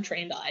to the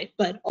untrained eye,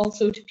 but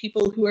also to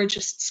people who are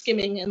just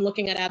skimming and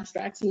looking at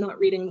abstracts and not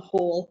reading the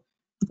whole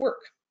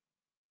work.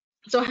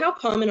 So how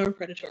common are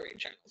predatory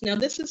journals? Now,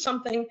 this is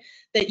something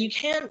that you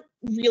can't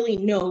really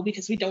know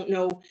because we don't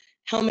know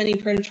how many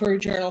predatory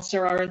journals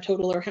there are in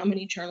total or how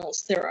many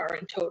journals there are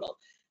in total.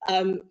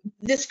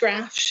 This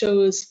graph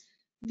shows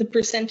the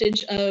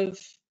percentage of,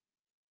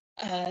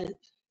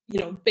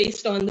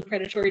 based on the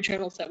predatory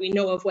journals that we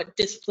know of, what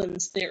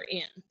disciplines they're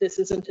in. This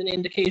isn't an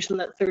indication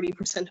that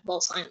 30% of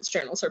all science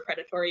journals are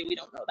predatory. We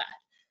don't know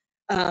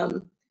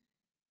that.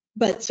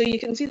 But so you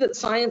can see that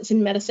science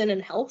and medicine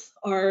and health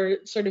are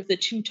sort of the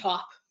two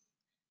top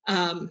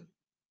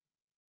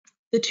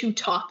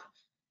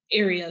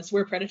areas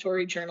where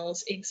predatory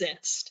journals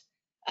exist.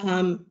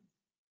 And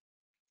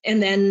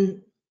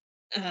then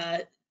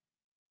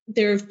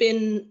there have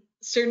been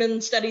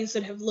certain studies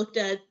that have looked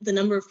at the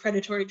number of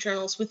predatory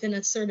journals within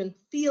a certain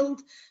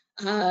field.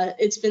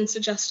 It's been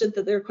suggested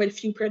that there are quite a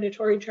few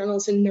predatory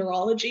journals in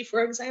neurology,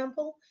 for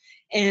example,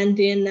 and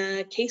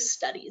in case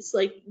studies,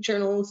 like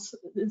journals.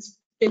 It's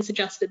been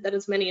suggested that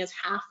as many as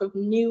half of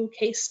new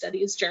case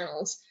studies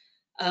journals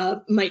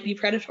might be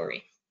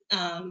predatory.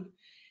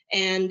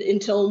 And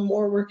until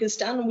more work is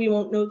done, we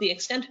won't know the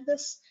extent of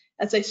this.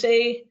 As I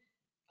say,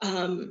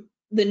 the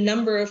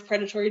number of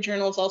predatory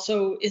journals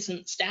also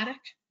isn't static.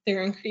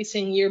 They're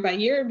increasing year by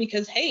year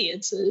because, hey,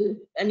 it's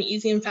an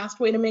easy and fast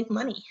way to make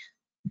money.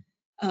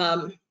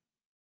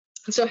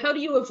 So how do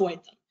you avoid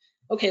them?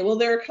 Okay, well,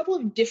 there are a couple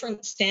of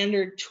different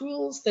standard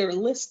tools. There are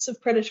lists of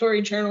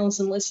predatory journals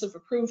and lists of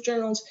approved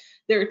journals.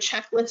 There are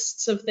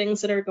checklists of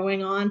things that are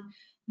going on.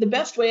 The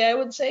best way, I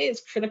would say,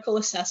 is critical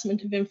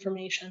assessment of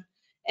information.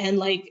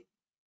 And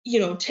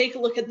take a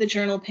look at the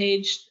journal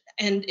page.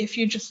 And if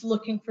you're just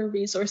looking for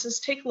resources,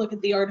 take a look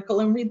at the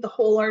article and read the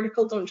whole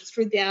article. Don't just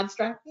read the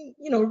abstract,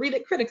 read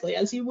it critically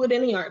as you would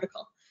any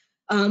article.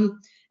 And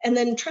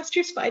then trust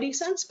your spidey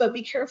sense, but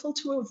be careful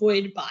to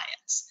avoid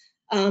bias.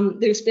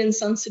 There's been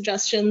some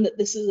suggestion that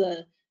this is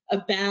a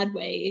bad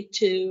way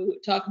to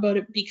talk about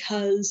it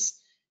because,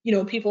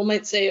 people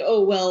might say,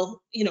 oh,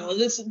 well,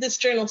 this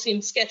journal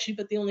seems sketchy,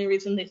 but the only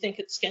reason they think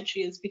it's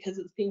sketchy is because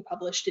it's being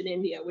published in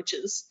India, which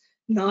is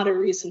not a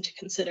reason to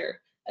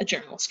consider a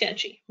journal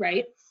sketchy,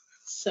 right?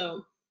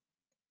 So,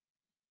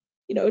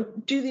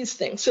 do these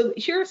things. So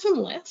here are some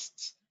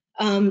lists.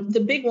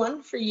 The big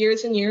one for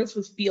years and years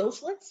was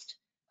Beale's list.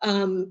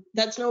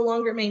 That's no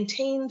longer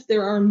maintained.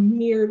 There are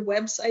mirrored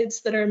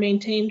websites that are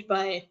maintained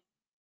by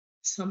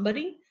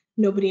somebody.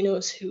 Nobody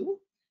knows who.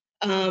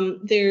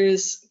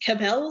 There's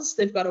Cabell's.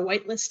 They've got a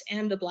white list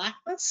and a black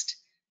list.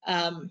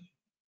 And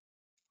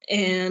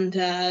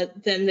then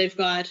they've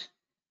got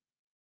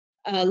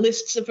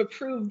lists of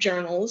approved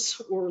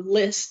journals or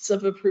lists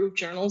of approved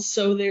journals.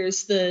 So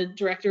there's the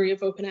Directory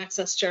of Open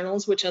Access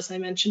Journals, which, as I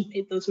mentioned,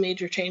 made those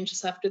major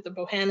changes after the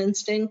Bohannon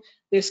sting.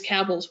 There's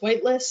Cabell's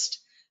whitelist.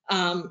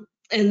 And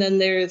then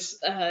there's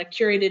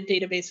curated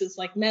databases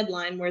like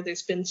Medline, where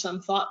there's been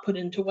some thought put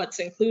into what's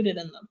included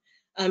in them.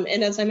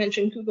 And as I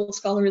mentioned, Google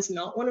Scholar is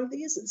not one of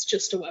these. It's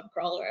just a web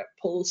crawler. It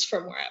pulls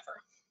from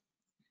wherever.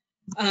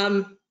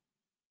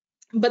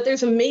 But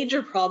there's a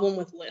major problem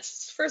with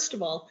lists. First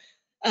of all,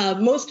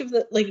 most of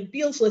the,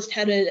 Beale's list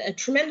had a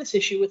tremendous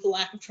issue with the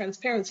lack of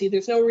transparency.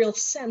 There's no real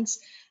sense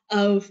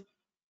of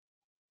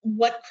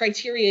what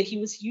criteria he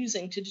was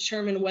using to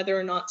determine whether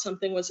or not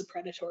something was a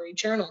predatory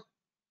journal.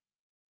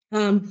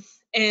 And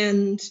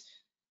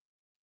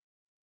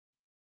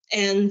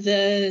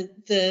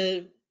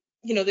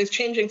there's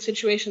changing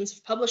situations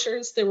of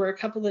publishers. There were a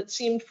couple that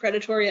seemed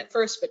predatory at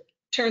first, but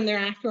turned their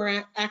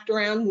act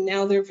around, and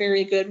now they're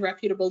very good,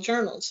 reputable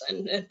journals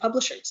and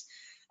publishers.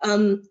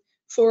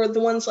 For the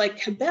ones like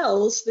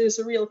Cabell's, there's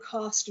a real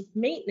cost of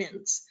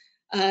maintenance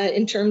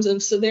in terms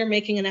of, so they're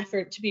making an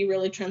effort to be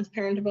really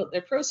transparent about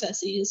their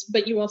processes,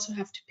 but you also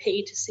have to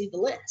pay to see the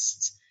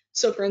lists.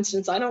 So for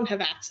instance, I don't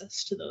have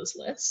access to those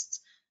lists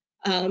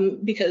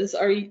because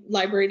our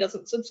library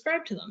doesn't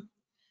subscribe to them.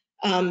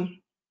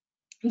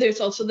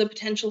 There's also the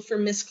potential for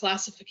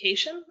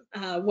misclassification.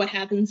 What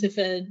happens if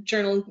a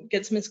journal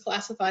gets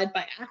misclassified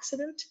by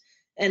accident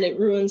and it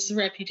ruins the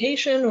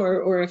reputation,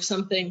 or if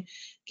something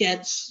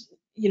gets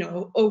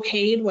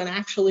okayed when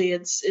actually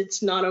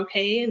it's not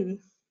okay, and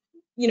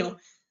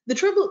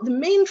The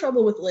main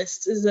trouble with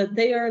lists is that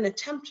they are an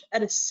attempt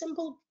at a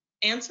simple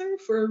answer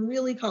for a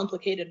really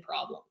complicated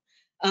problem.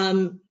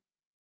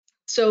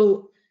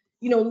 So,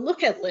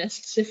 look at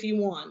lists if you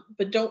want,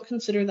 but don't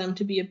consider them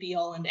to be a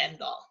be-all and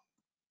end-all.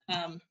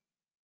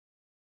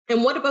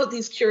 And what about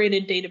these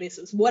curated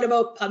databases? What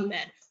about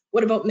PubMed?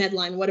 What about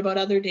Medline? What about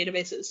other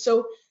databases?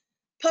 So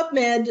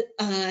PubMed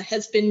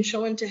has been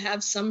shown to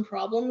have some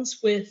problems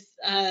with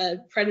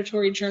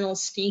predatory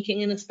journals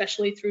sneaking in,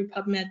 especially through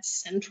PubMed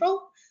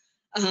Central.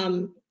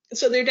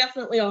 So there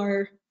definitely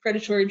are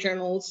predatory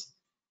journals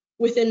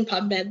within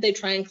PubMed. They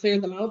try and clear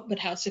them out, but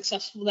how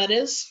successful that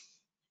is,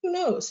 who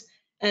knows?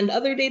 And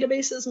other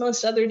databases,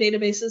 most other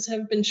databases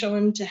have been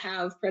shown to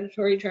have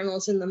predatory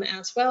journals in them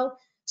as well,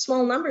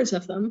 small numbers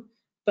of them,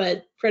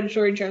 but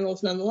predatory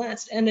journals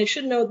nonetheless. And I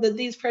should note that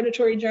these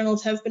predatory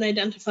journals have been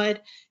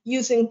identified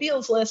using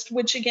Beale's list,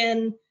 which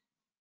again,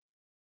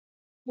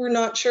 we're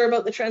not sure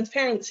about the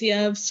transparency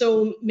of,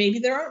 so maybe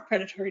there aren't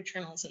predatory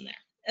journals in there.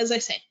 As I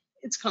say,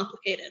 it's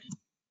complicated.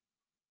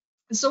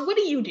 So what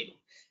do you do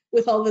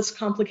with all this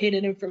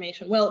complicated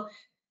information? Well,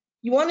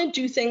 you want to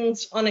do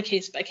things on a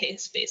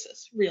case-by-case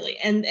basis, really.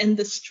 And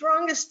the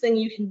strongest thing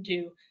you can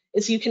do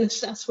is you can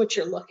assess what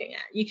you're looking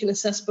at. You can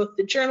assess both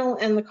the journal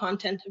and the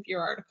content of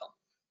your article,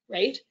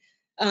 right?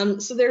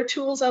 So there are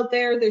tools out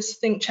there. There's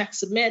Think, Check,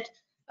 Submit.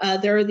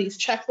 There are these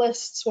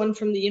checklists, one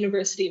from the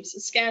University of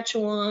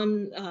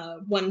Saskatchewan,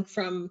 one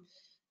from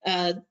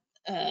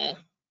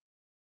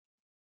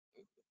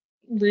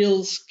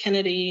Reels,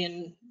 Kennedy,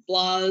 and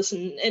Blas,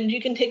 and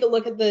you can take a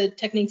look at the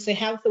techniques they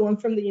have. The one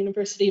from the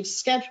University of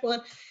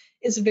Saskatchewan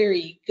is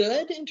very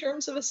good in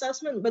terms of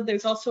assessment, but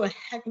there's also a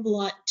heck of a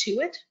lot to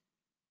it.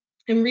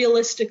 And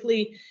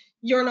realistically,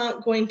 you're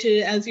not going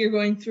to, as you're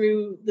going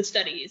through the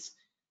studies,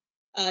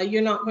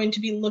 you're not going to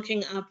be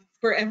looking up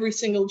for every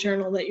single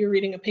journal that you're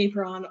reading a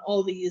paper on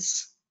all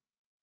these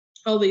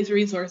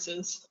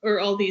resources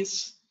or all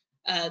these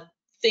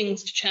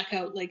things to check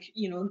out, like,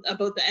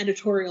 about the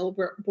editorial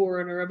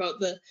board or about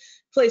the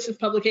place of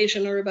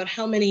publication or about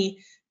how many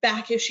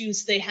back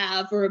issues they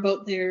have or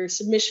about their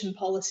submission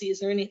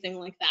policies or anything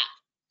like that.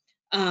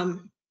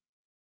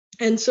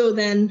 And so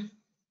then,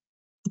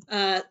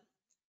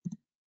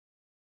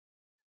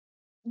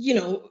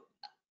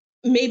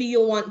 maybe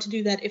you'll want to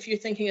do that if you're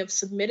thinking of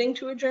submitting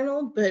to a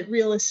journal, but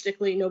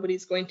realistically,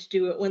 nobody's going to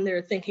do it when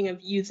they're thinking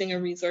of using a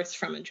resource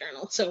from a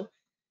journal. So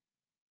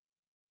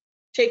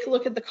take a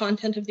look at the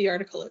content of the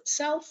article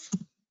itself.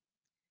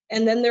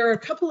 And then there are a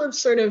couple of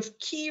sort of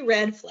key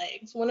red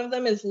flags. One of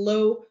them is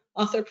low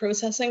author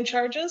processing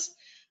charges,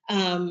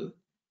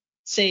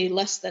 say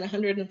less than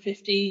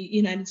 150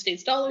 United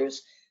States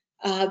dollars.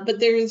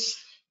 But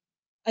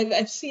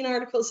I've seen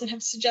articles that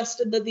have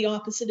suggested that the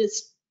opposite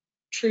is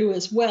true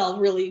as well.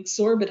 Really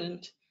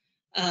exorbitant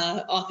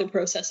author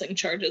processing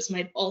charges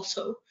might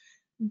also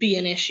be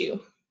an issue.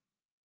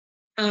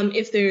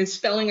 If there's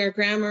spelling or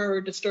grammar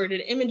or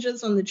distorted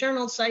images on the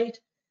journal site,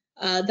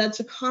 that's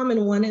a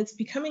common one. It's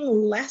becoming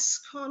less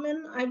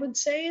common, I would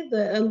say.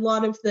 A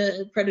lot of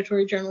the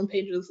predatory journal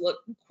pages look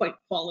quite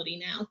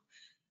quality now.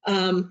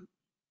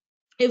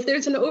 If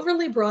there's an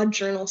overly broad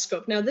journal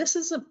scope, now this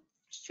is a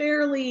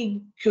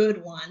fairly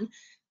good one.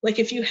 Like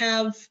if you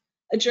have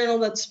a journal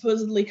that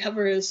supposedly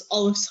covers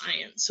all of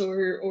science,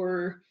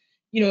 or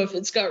if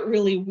it's got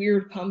really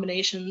weird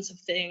combinations of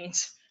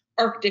things,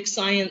 Arctic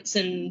science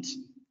and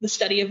the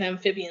study of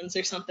amphibians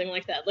or something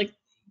like that, like,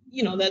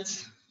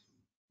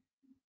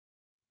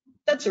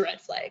 that's a red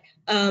flag.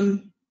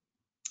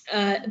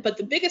 But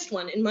the biggest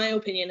one, in my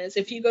opinion, is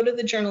if you go to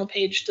the journal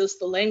page, does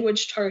the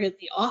language target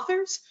the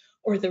authors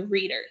or the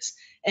readers?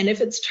 And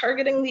if it's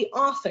targeting the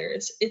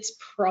authors, it's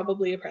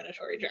probably a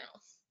predatory journal.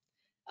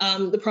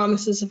 The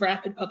promises of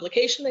rapid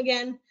publication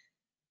again,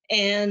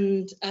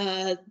 and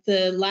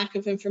the lack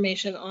of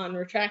information on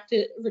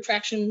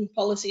retraction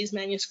policies,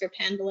 manuscript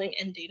handling,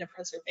 and data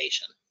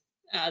preservation.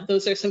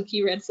 Those are some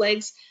key red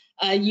flags.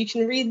 You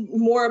can read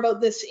more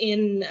about this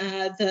in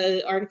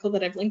the article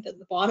that I've linked at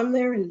the bottom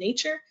there in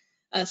Nature.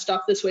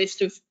 Stop this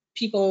waste of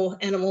people,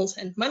 animals,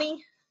 and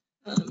money.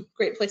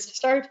 Great place to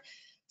start.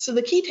 So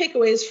the key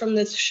takeaways from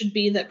this should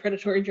be that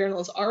predatory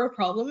journals are a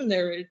problem, and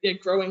they're a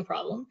growing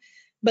problem,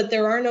 but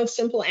there are no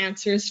simple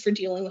answers for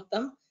dealing with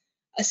them.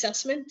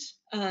 Assessment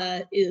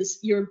is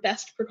your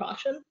best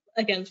precaution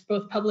against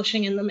both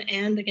publishing in them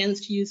and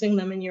against using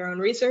them in your own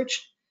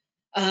research.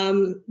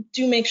 Do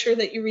make sure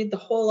that you read the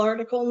whole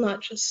article,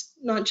 not just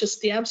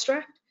the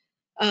abstract.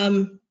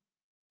 And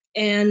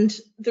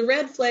the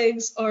red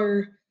flags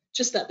are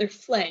just that, they're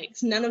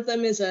flags. None of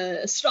them is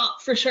a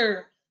stop for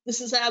sure.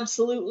 This is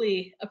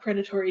absolutely a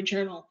predatory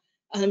journal.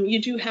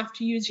 You do have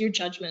to use your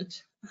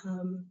judgment,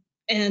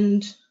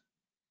 and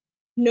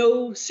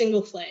no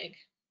single flag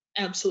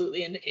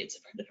absolutely indicates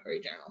a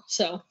predatory journal.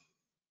 So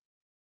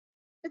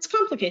it's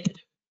complicated,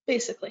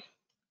 basically.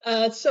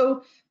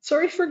 So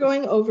sorry for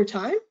going over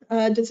time.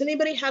 Does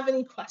anybody have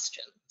any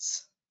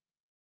questions?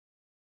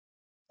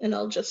 And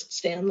I'll just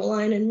stay on the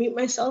line and mute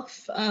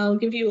myself. I'll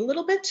give you a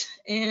little bit,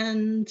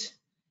 and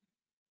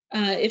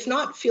if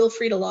not, feel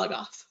free to log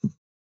off.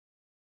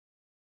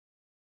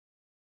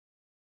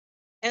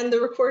 And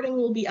the recording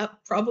will be up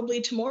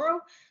probably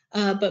tomorrow,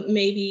 but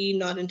maybe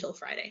not until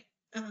Friday.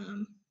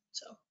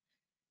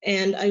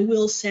 And I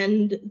will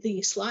send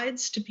the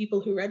slides to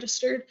people who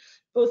registered,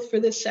 both for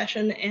this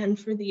session and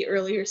for the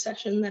earlier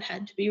session that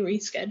had to be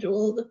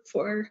rescheduled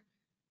for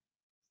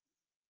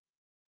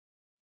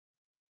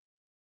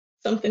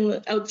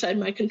something outside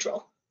my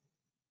control.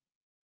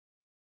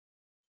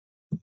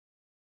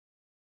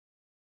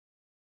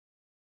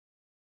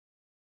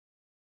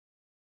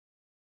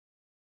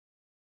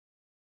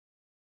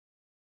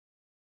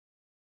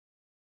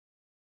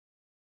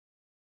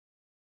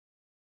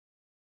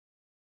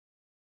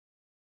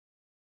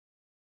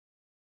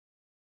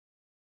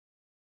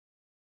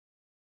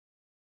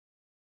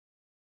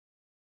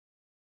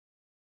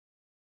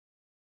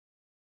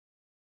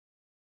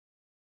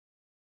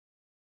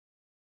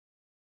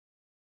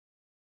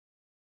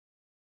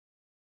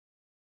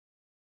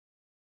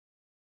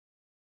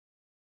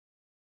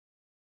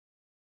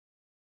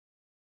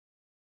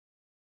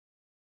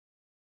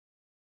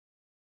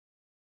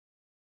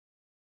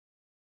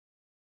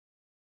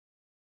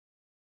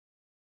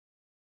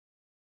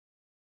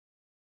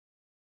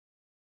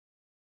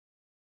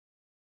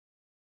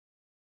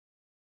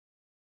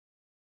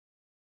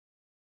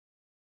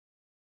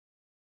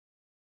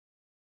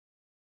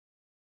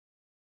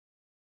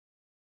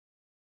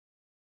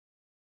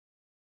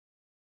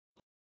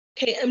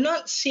 Okay, I'm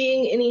not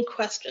seeing any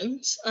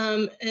questions.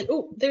 And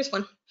oh, there's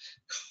one.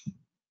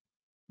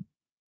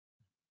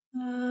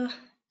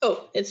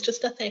 Oh, it's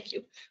just a thank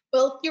you.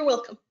 Well, you're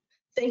welcome.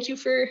 Thank you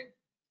for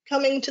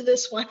coming to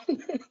this one,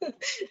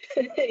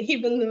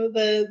 even though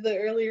the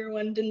earlier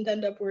one didn't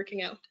end up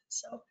working out.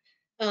 So,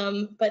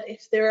 but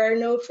if there are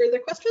no further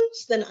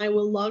questions, then I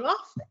will log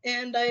off,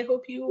 and I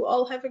hope you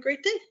all have a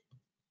great day.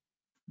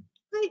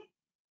 Bye.